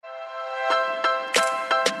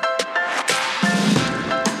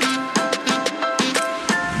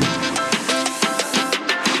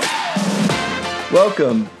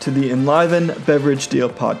Welcome to the Enliven Beverage Deal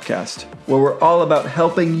podcast, where we're all about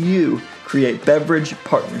helping you create beverage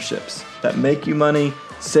partnerships that make you money,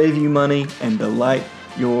 save you money, and delight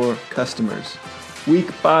your customers. Week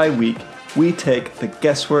by week, we take the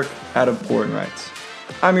guesswork out of pouring rights.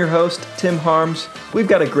 I'm your host, Tim Harms. We've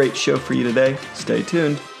got a great show for you today. Stay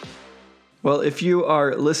tuned. Well, if you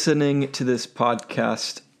are listening to this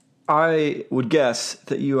podcast, I would guess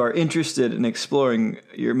that you are interested in exploring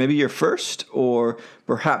maybe your first or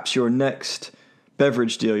perhaps your next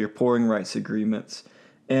beverage deal, your pouring rights agreements.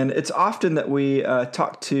 And it's often that we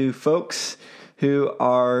talk to folks who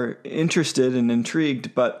are interested and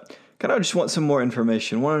intrigued, but kind of just want some more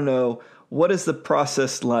information, want to know, what is the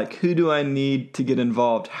process like? Who do I need to get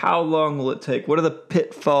involved? How long will it take? What are the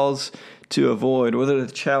pitfalls to avoid? What are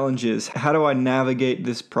the challenges? How do I navigate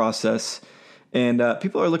this process? And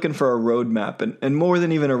people are looking for a roadmap, and more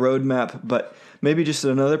than even a roadmap, but maybe just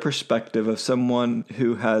another perspective of someone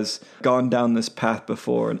who has gone down this path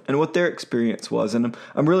before and what their experience was. And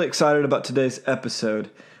I'm really excited about today's episode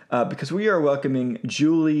because we are welcoming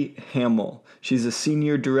Julie Hamill. She's a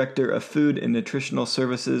Senior Director of Food and Nutritional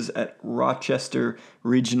Services at Rochester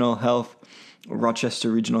Regional Health. Rochester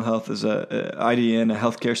Regional Health is a IDN, a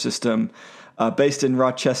healthcare system based in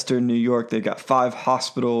Rochester, New York. They've got 5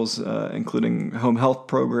 hospitals, including home health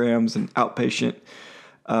programs and outpatient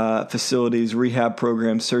facilities, rehab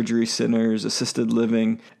programs, surgery centers, assisted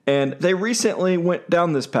living. And they recently went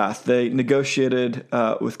down this path. They negotiated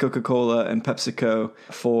with Coca-Cola and PepsiCo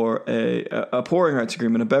for a pouring rights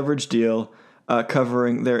agreement, a beverage deal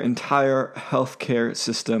covering their entire healthcare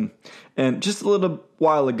system. And just a little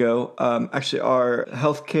while ago, actually our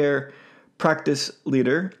healthcare practice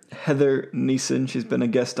leader, Heather Neeson, she's been a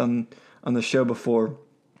guest on the show before,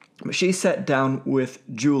 but she sat down with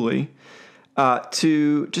Julie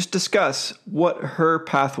to just discuss what her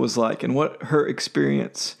path was like and what her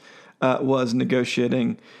experience was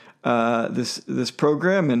negotiating this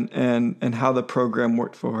program and how the program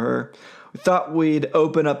worked for her. We thought we'd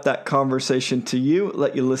open up that conversation to you,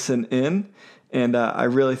 let you listen in, and I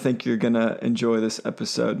really think you're going to enjoy this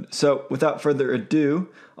episode. So without further ado,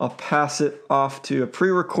 I'll pass it off to a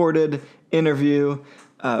pre-recorded interview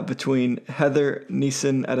between Heather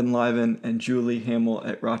Neeson at Enliven and Julie Hamill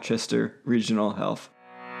at Rochester Regional Health.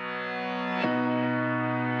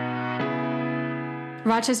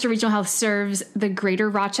 Rochester Regional Health serves the greater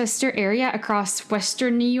Rochester area across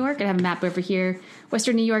Western New York. I have a map over here.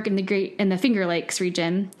 Western New York and the Finger Lakes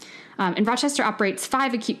region. And Rochester operates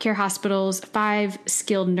 5 acute care hospitals, 5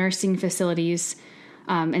 skilled nursing facilities,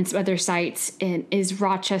 and some other sites, and is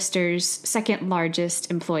Rochester's second largest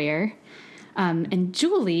employer. And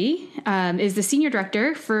Julie is the Senior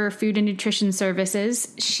Director for Food and Nutrition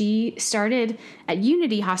Services. She started at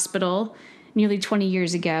Unity Hospital nearly 20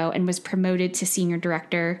 years ago and was promoted to Senior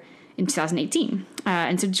Director in 2018.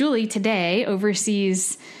 And so Julie today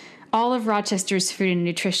oversees all of Rochester's food and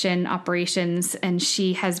nutrition operations, and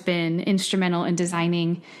she has been instrumental in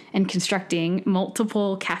designing and constructing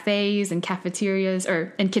multiple cafes and cafeterias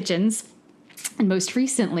and kitchens, and most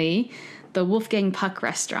recently, the Wolfgang Puck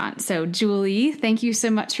restaurant. So Julie, thank you so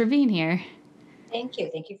much for being here. Thank you.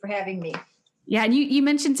 Thank you for having me. Yeah, and you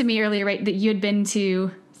mentioned to me earlier, right, that you had been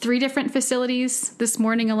to 3 different facilities this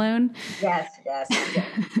morning alone. Yes.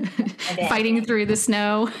 Fighting through the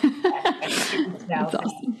snow. That's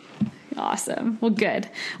Awesome. Well, good.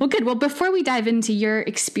 Well, before we dive into your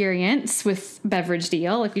experience with Beverage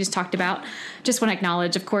Deal, like we just talked about, just want to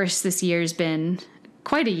acknowledge, of course, this year's been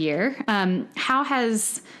quite a year. How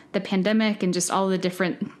has the pandemic and just all the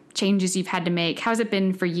different changes you've had to make, how's it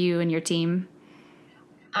been for you and your team?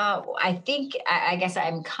 I guess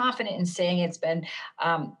I'm confident in saying it's been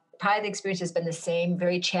probably the experience has been the same,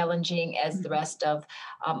 very challenging as the rest of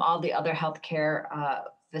all the other healthcare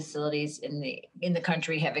facilities in the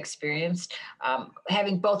country have experienced.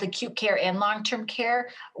 Having both acute care and long-term care,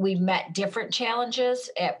 we've met different challenges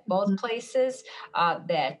at both places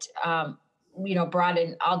that brought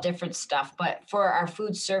in all different stuff. But for our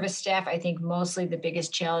food service staff, I think mostly the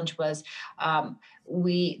biggest challenge was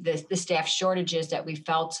the staff shortages that we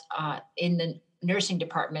felt in the nursing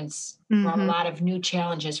departments brought a lot of new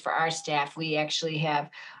challenges for our staff. We actually have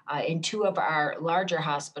in 2 of our larger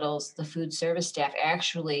hospitals, the food service staff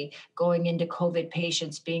actually going into COVID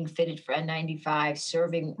patients, being fitted for N95,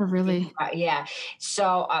 serving. Oh, really? Yeah.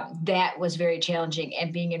 So that was very challenging.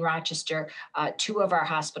 And being in Rochester, 2 of our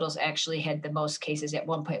hospitals actually had the most cases. At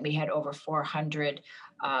one point, we had over 400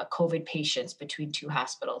 COVID patients between 2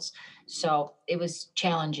 hospitals. So it was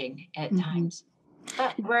challenging at times.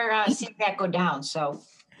 But we're seeing that go down. So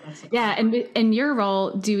Yeah. And in your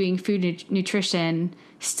role doing food nutrition,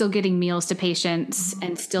 still getting meals to patients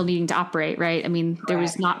and still needing to operate, right? I mean, there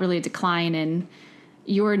was not really a decline in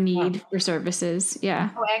your need for services. Yeah.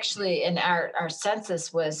 Oh, actually, in our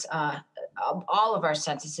census was all of our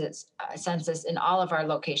census in all of our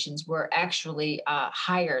locations were actually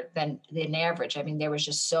higher than average. I mean, there was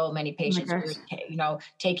just so many patients, we were,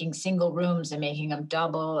 taking single rooms and making them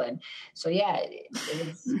double. And so, yeah,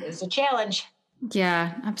 it was a challenge.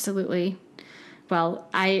 Yeah, absolutely. Well,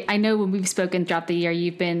 I know when we've spoken throughout the year,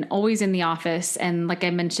 you've been always in the office. And like I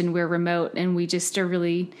mentioned, we're remote and we just are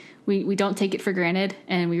really, we don't take it for granted.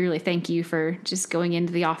 And we really thank you for just going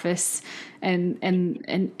into the office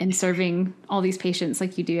and serving all these patients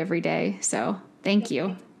like you do every day. So thank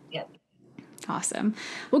you. Yep. Awesome.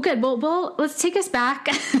 Well, good. Well, let's take us back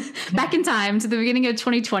in time to the beginning of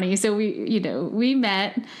 2020. So we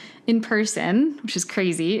met in person, which is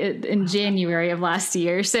crazy, in January of last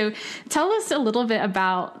year. So tell us a little bit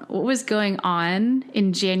about what was going on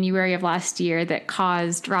in January of last year that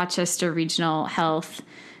caused Rochester Regional Health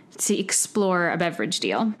to explore a beverage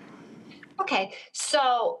deal. Okay.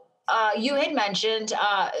 So you had mentioned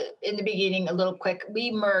in the beginning a little quick,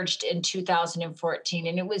 we merged in 2014,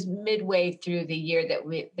 and it was midway through the year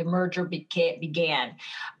that the merger began,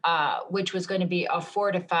 which was going to be a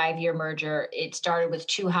 4 to 5 year merger. It started with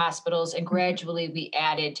 2 hospitals, and gradually we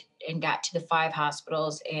added and got to the 5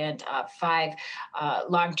 hospitals and 5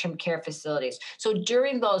 long-term care facilities. So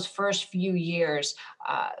during those first few years,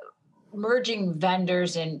 merging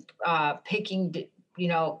vendors and picking,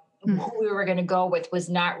 who we were going to go with was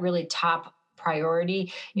not really top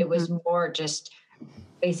priority. It was more just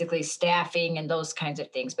basically staffing and those kinds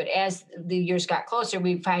of things. But as the years got closer,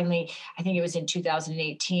 we finally, I think it was in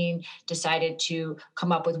 2018, decided to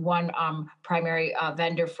come up with one primary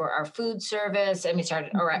vendor for our food service. And we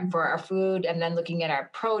started for our food, and then looking at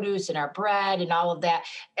our produce and our bread and all of that.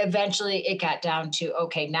 Eventually it got down to,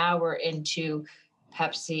 okay, now we're into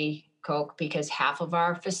Pepsi, Coke, because half of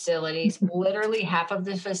our facilities, literally half of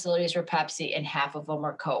the facilities were Pepsi and half of them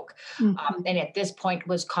were Coke. And at this point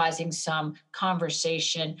was causing some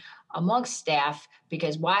conversation amongst staff,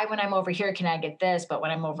 because why, when I'm over here, can I get this? But when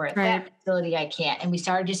I'm over at that facility, I can't. And we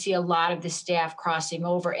started to see a lot of the staff crossing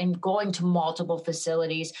over and going to multiple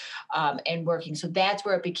facilities and working. So that's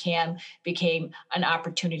where it became an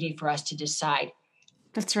opportunity for us to decide.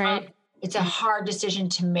 That's right. It's a hard decision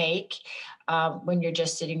to make when you're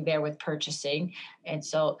just sitting there with purchasing. And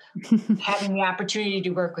so having the opportunity to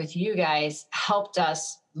work with you guys helped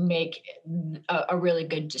us make a really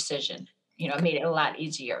good decision. It made it a lot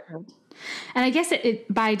easier. And I guess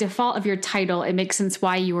it by default of your title, it makes sense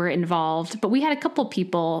why you were involved. But we had a couple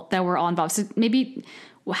people that were all involved. So maybe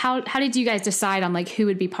how did you guys decide on who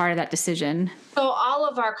would be part of that decision? So all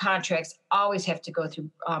of our contracts always have to go through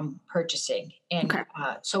purchasing. And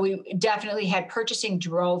so we definitely had purchasing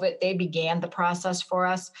drove it. They began the process for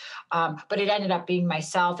us. But it ended up being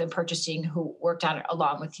myself and purchasing who worked on it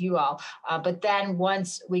along with you all. But then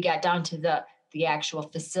once we got down to the actual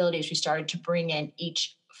facilities, we started to bring in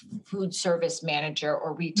each food service manager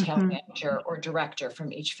or retail manager or director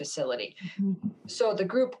from each facility. So the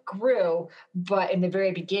group grew, but in the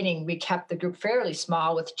very beginning, we kept the group fairly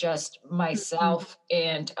small with just myself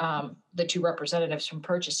and the 2 representatives from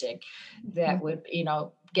purchasing that would,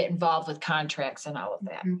 get involved with contracts and all of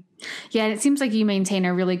that. Yeah, and it seems like you maintain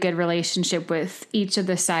a really good relationship with each of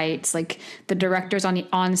the sites, like the directors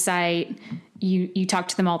on site. You talk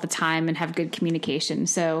to them all the time and have good communication.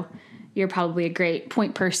 So you're probably a great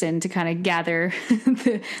point person to kind of gather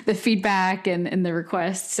the feedback and the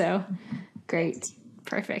requests. So great.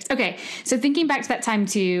 Perfect. Okay. So thinking back to that time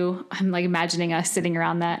too, I'm imagining us sitting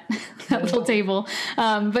around that little table.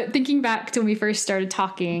 But thinking back to when we first started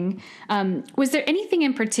talking, was there anything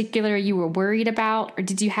in particular you were worried about, or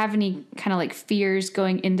did you have any kind of fears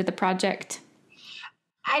going into the project?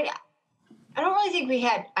 I don't really think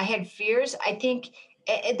I had fears. I think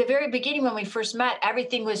at the very beginning, when we first met,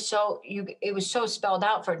 everything was it was so spelled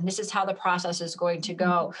out for, this is how the process is going to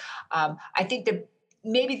go. I think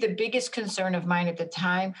maybe the biggest concern of mine at the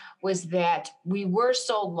time was that we were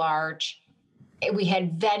so large. We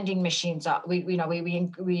had vending machines. We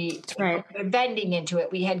put vending into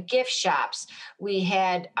it. We had gift shops. We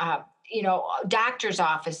had, doctor's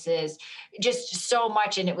offices, just so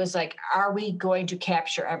much. And it was are we going to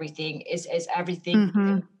capture everything? Is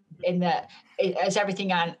everything is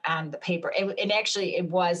everything on the paper? And actually it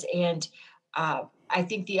was. And I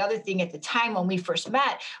think the other thing at the time when we first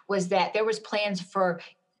met was that there was plans for,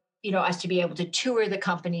 us to be able to tour the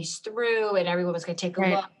companies through, and everyone was going to take a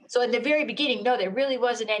look. So in the very beginning, no, there really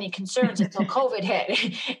wasn't any concerns until COVID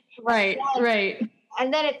hit. Right.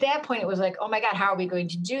 And then at that point, it was like, oh my God, how are we going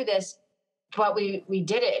to do this? But we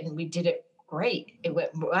did it, and we did it great. It went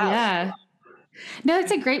well. Yeah. No,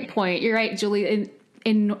 that's a great point. You're right, Julie.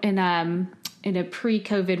 In a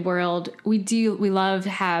pre-COVID world, we love to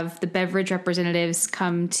have the beverage representatives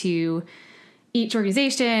come to each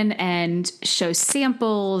organization and show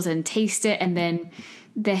samples and taste it, and then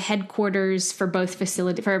the headquarters for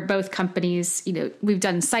both companies, we've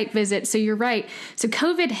done site visits. So you're right. So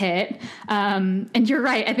COVID hit, and you're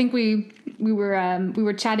right. I think we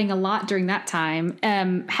were chatting a lot during that time.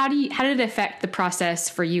 How did it affect the process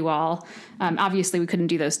for you all? Obviously, we couldn't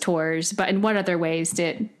do those tours, but in what other ways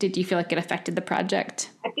did you feel like it affected the project?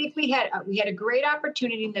 I think we had a great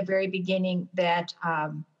opportunity in the very beginning that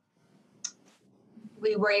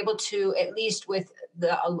we were able to, at least with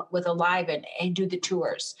Enliven, and do the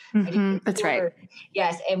tours. Mm-hmm. That's right.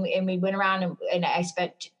 Yes, and we went around, and I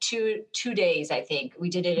spent two days. I think we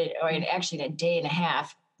did it, actually in a day and a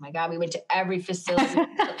half. Oh my God, we went to every facility.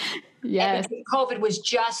 Yes. COVID was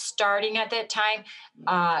just starting at that time.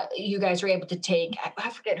 You guys were able to take, I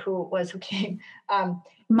forget who it was who came.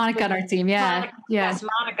 Monica on our team. Yeah. Yes,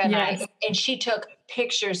 Monica and I. And she took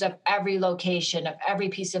pictures of every location, of every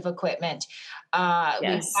piece of equipment.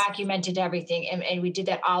 We documented everything, and we did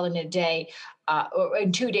that all in a day, or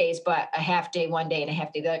in 2 days, but a half day, 1 day and a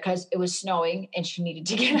half day, because it was snowing and she needed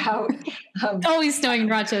to get out. Always snowing in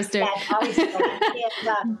Rochester. Yeah, always snowing.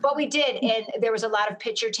 And, but we did, and there was a lot of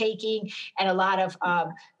picture taking and a lot of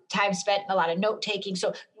time spent and a lot of note taking.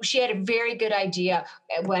 So she had a very good idea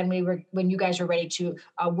when you guys were ready to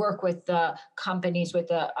work with the companies, with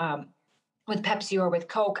Pepsi or with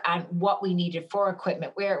Coke, on what we needed for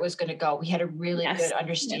equipment, where it was going to go. We had a really good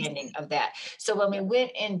understanding of that. So when we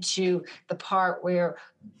went into the part where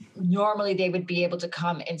normally they would be able to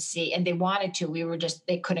come and see, and they wanted to,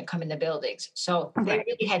 they couldn't come in the buildings. So they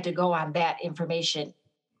really had to go on that information,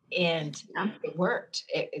 and it worked.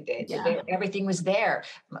 Everything was there.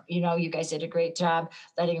 You guys did a great job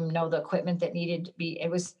letting them know the equipment that needed to be.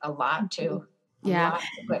 It was a lot too. A lot of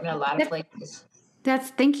equipment, a lot of places.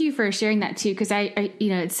 Thank you for sharing that too. Cause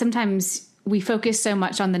sometimes we focus so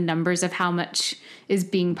much on the numbers of how much is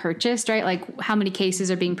being purchased, right? Like how many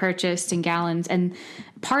cases are being purchased in gallons. And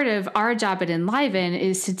part of our job at Enliven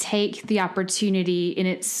is to take the opportunity in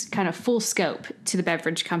its kind of full scope to the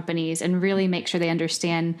beverage companies and really make sure they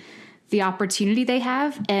understand the opportunity they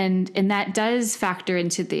have. And that does factor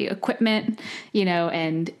into the equipment,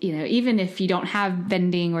 even if you don't have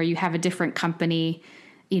vending or you have a different company,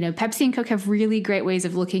 Pepsi and Coke have really great ways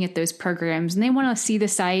of looking at those programs, and they want to see the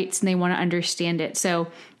sites and they want to understand it. So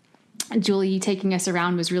Julie taking us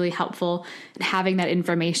around was really helpful in having that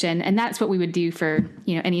information. And that's what we would do for,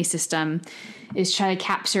 any system, is try to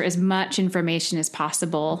capture as much information as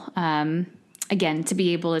possible. Again, to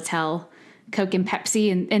be able to tell Coke and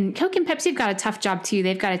Pepsi, and Coke and Pepsi have got a tough job too.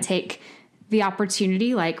 They've got to take the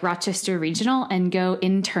opportunity, like Rochester Regional, and go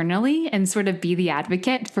internally and sort of be the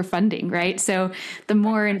advocate for funding, right? So the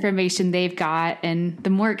more information they've got and the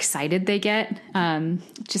more excited they get,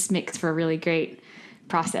 just makes for a really great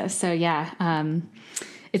process. So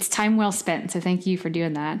it's time well spent. So thank you for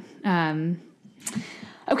doing that.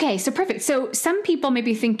 Okay, so perfect. So some people may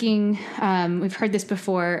be thinking, we've heard this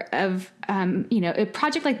before, of, a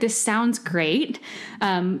project like this sounds great,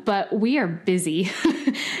 but we are busy.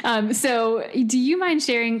 So do you mind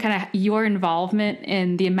sharing kind of your involvement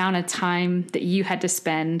in the amount of time that you had to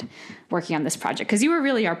spend working on this project? Because you were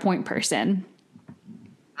really our point person.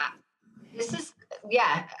 I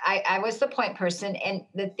was the point person. And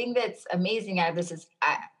the thing that's amazing out of this is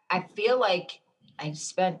I feel like I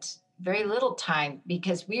spent very little time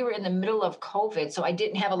because we were in the middle of COVID. So I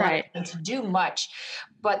didn't have a lot of time to do much,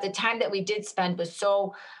 but the time that we did spend was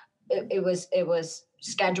it was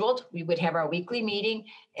scheduled. We would have our weekly meeting,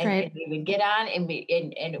 and we would get on, and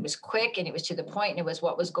it was quick, and it was to the point, and it was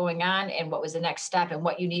what was going on and what was the next step and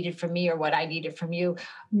what you needed from me or what I needed from you.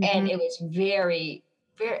 Mm-hmm. And it was very,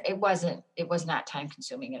 very, it was not time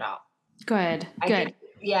consuming at all. Good.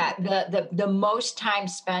 The most time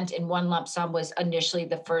spent in one lump sum was initially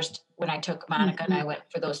the first, when I took Monica and I went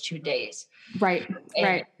for those 2 days. Right.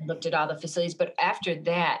 Looked at all the facilities, but after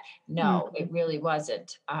that, no, it really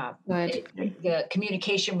wasn't. The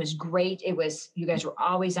communication was great. You guys were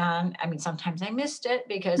always on. I mean, sometimes I missed it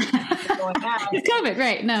because it was going on. It's COVID,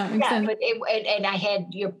 right? No, but and I had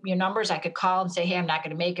your numbers. I could call and say, "Hey, I'm not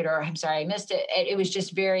going to make it," or "I'm sorry, I missed it." And it was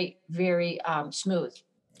just very, very smooth.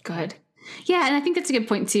 Good. Yeah. And I think that's a good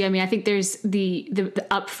point too. I mean, I think there's the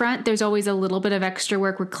upfront, there's always a little bit of extra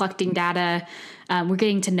work. We're collecting data. We're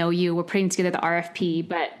getting to know you. We're putting together the RFP,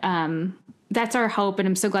 but that's our hope. And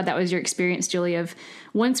I'm so glad that was your experience, Julie, of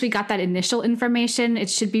once we got that initial information, it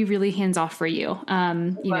should be really hands off for you.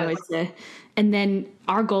 And then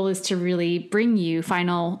our goal is to really bring you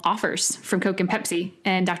final offers from Coke and Pepsi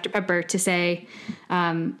and Dr. Pepper to say,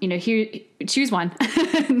 here, choose one.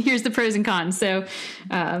 Here's the pros and cons. So,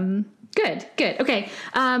 good. Okay.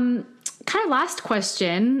 Kind of last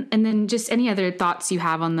question, and then just any other thoughts you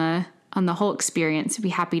have on the whole experience. I'd be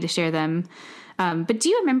happy to share them. But do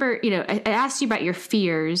you remember, I asked you about your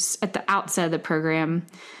fears at the outset of the program.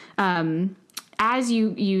 As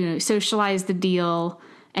you socialized the deal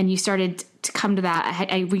and you started to come to that,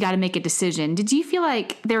 we got to make a decision. Did you feel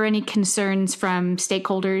like there were any concerns from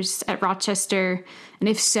stakeholders at Rochester? And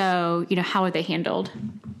if so, how were they handled?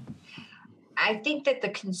 I think that the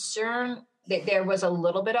concern, that there was a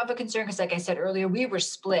little bit of a concern because, like I said earlier, we were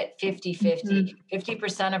split 50-50. Mm-hmm.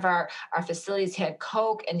 50% of our facilities had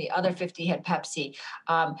Coke and the other 50 had Pepsi.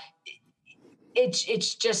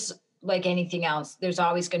 It's just like anything else. There's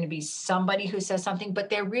always going to be somebody who says something, but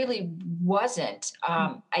there really wasn't.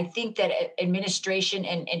 I think that administration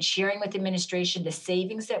and sharing with administration the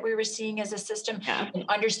savings that we were seeing as a system and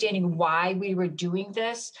understanding why we were doing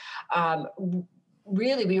this,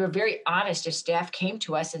 really, we were very honest. If staff came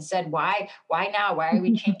to us and said, why now? Why are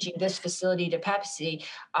we changing this facility to Pepsi?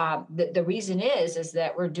 The reason is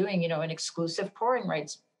that we're doing, an exclusive pouring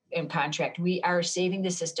rights in contract. We are saving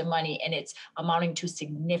the system money, and it's amounting to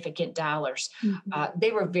significant dollars. Mm-hmm.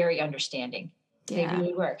 They were very understanding. Yeah. They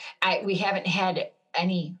really were. We haven't had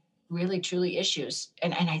any really, truly issues.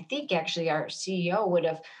 And I think actually our CEO would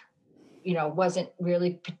have, wasn't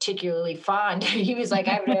really particularly fond. He was like,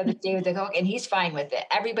 I would rather stay with the Coke, and he's fine with it.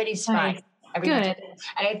 Everybody's fine. Good.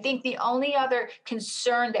 And I think the only other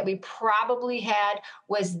concern that we probably had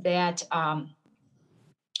was that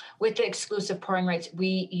with the exclusive pouring rights,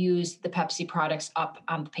 we used the Pepsi products up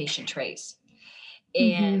on the patient trays.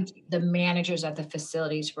 And the managers at the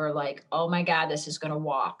facilities were like, oh my God, this is going to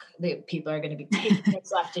walk. The people are going to be taking it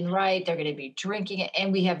left and right. They're going to be drinking it.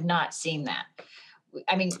 And we have not seen that.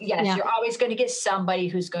 I mean, yes, you're always going to get somebody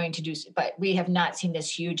who's going to do, but we have not seen this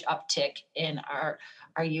huge uptick in our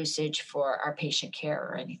usage for our patient care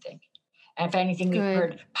or anything. And if anything, we've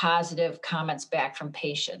heard positive comments back from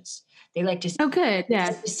patients. They like to see,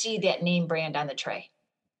 to see that name brand on the tray.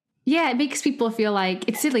 Yeah, it makes people feel like,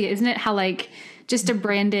 it's silly, isn't it? How like just a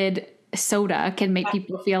branded soda can make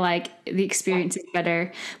people feel like the experience is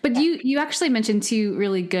better. But you actually mentioned two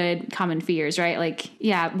really good common fears, right? Like,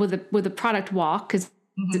 with the product walk, because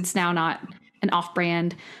it's now not an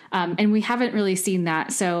off-brand. And we haven't really seen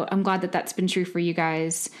that. So I'm glad that that's been true for you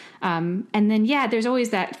guys. And then, there's always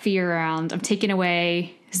that fear around, I'm taking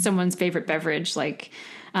away someone's favorite beverage. Like,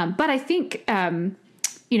 but I think,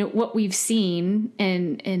 what we've seen,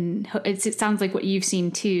 and it sounds like what you've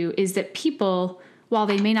seen too, is that people, while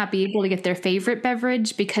they may not be able to get their favorite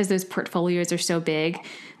beverage because those portfolios are so big,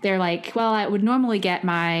 they're like, well, I would normally get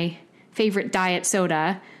my favorite diet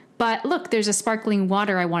soda, but look, there's a sparkling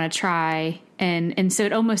water I want to try. And so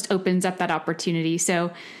it almost opens up that opportunity.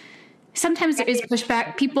 So sometimes there is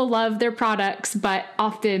pushback. People love their products, but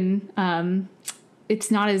often it's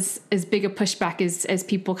not as big a pushback as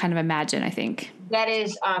people kind of imagine, I think. That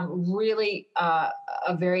is really a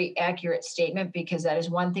very accurate statement, because that is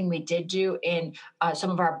one thing we did do in some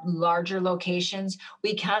of our larger locations.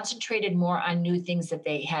 We concentrated more on new things that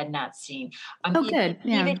they had not seen. Good.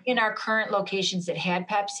 Yeah. Even in our current locations that had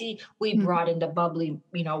Pepsi, we brought in the bubbly,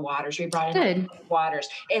 waters. We brought in waters,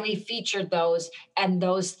 and we featured those, and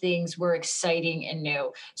those things were exciting and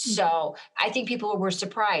new. So I think people were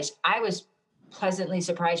surprised. I was pleasantly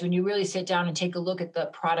surprised when you really sit down and take a look at the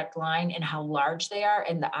product line and how large they are,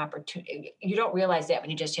 and the opportunity. You don't realize that when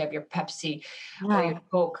you just have your Pepsi or your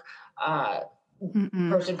Coke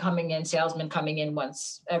person coming in, salesman coming in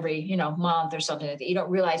once every, month or something like that. You don't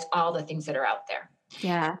realize all the things that are out there.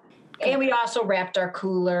 Yeah. And we also wrapped our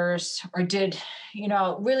coolers, or did,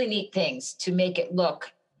 really neat things to make it look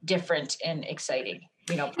different and exciting.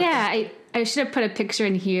 I should have put a picture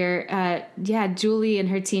in here. Julie and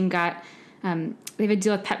her team got, they have a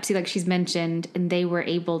deal with Pepsi, like she's mentioned, and they were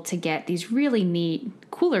able to get these really neat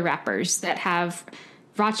cooler wrappers that have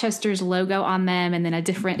Rochester's logo on them, and then a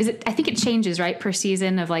different, I think it changes, right, per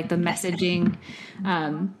season, of like the messaging,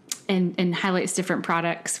 and highlights different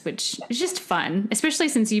products, which is just fun, especially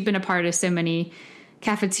since you've been a part of so many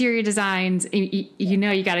cafeteria designs.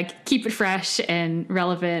 You got to keep it fresh and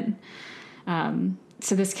relevant.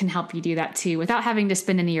 So this can help you do that too, without having to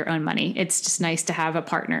spend any of your own money. It's just nice to have a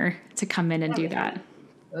partner to come in and do that.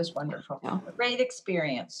 It was wonderful. A great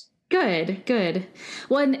experience. Good.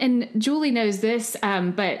 Well, and Julie knows this,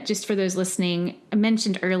 but just for those listening, I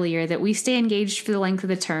mentioned earlier that we stay engaged for the length of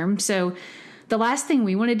the term. So the last thing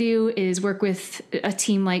we want to do is work with a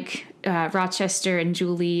team like Rochester and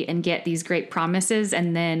Julie and get these great promises,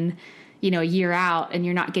 and then, a year out and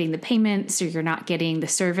you're not getting the payments or you're not getting the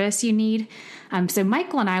service you need. So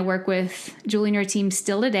Michael and I work with Julie and her team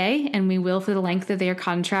still today, and we will for the length of their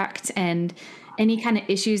contract, and any kind of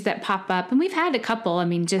issues that pop up. And we've had a couple,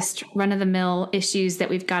 just run-of-the-mill issues that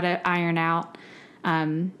we've got to iron out.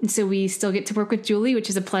 And so we still get to work with Julie, which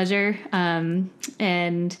is a pleasure.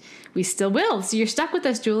 And we still will. So you're stuck with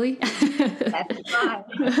us, Julie. That's fine.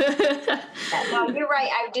 No, you're right.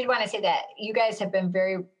 I did want to say that you guys have been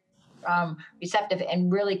very receptive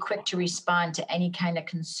and really quick to respond to any kind of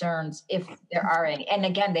concerns if there are any. And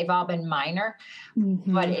again, they've all been minor,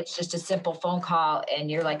 but it's just a simple phone call and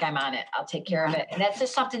you're like, I'm on it. I'll take care of it. And that's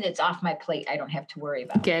just something that's off my plate. I don't have to worry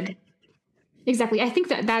about. Good. Exactly. I think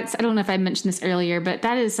that's, I don't know if I mentioned this earlier, but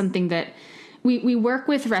that is something that we work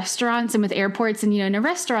with restaurants and with airports, and, in a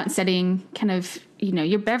restaurant setting, kind of,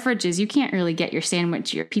 your beverages, you can't really get your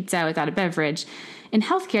sandwich, your pizza without a beverage. In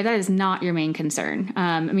healthcare, that is not your main concern.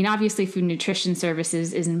 Obviously food and nutrition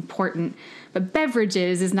services is important, but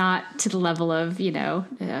beverages is not to the level of, the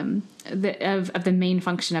main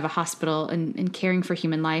function of a hospital and caring for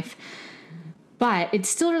human life. But it's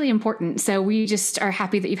still really important. So we just are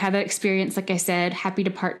happy that you've had that experience. Like I said, happy to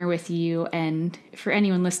partner with you. And for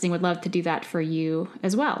anyone listening, would love to do that for you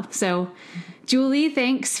as well. So Julie,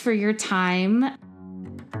 thanks for your time.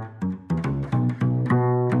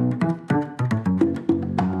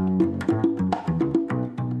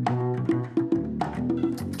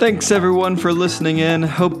 Thanks everyone for listening in.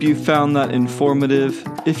 Hope you found that informative.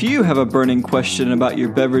 If you have a burning question about your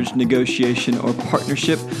beverage negotiation or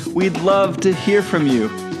partnership, we'd love to hear from you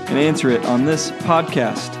and answer it on this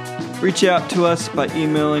podcast. Reach out to us by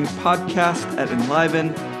emailing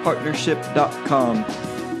podcast@enlivenpartnership.com.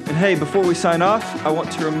 And hey, before we sign off, I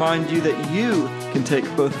want to remind you that you can take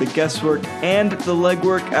both the guesswork and the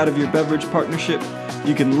legwork out of your beverage partnership.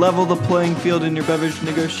 You can level the playing field in your beverage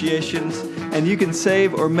negotiations, and you can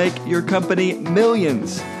save or make your company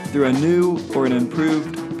millions through a new or an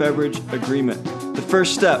improved beverage agreement. The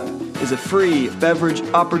first step is a free beverage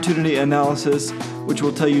opportunity analysis, which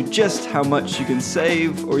will tell you just how much you can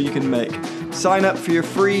save or you can make. Sign up for your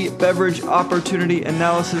free beverage opportunity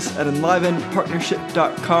analysis at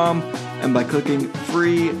enlivenpartnership.com and by clicking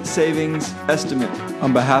Free Savings Estimate.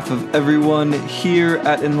 On behalf of everyone here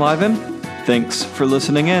at Enliven, thanks for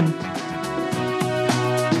listening in.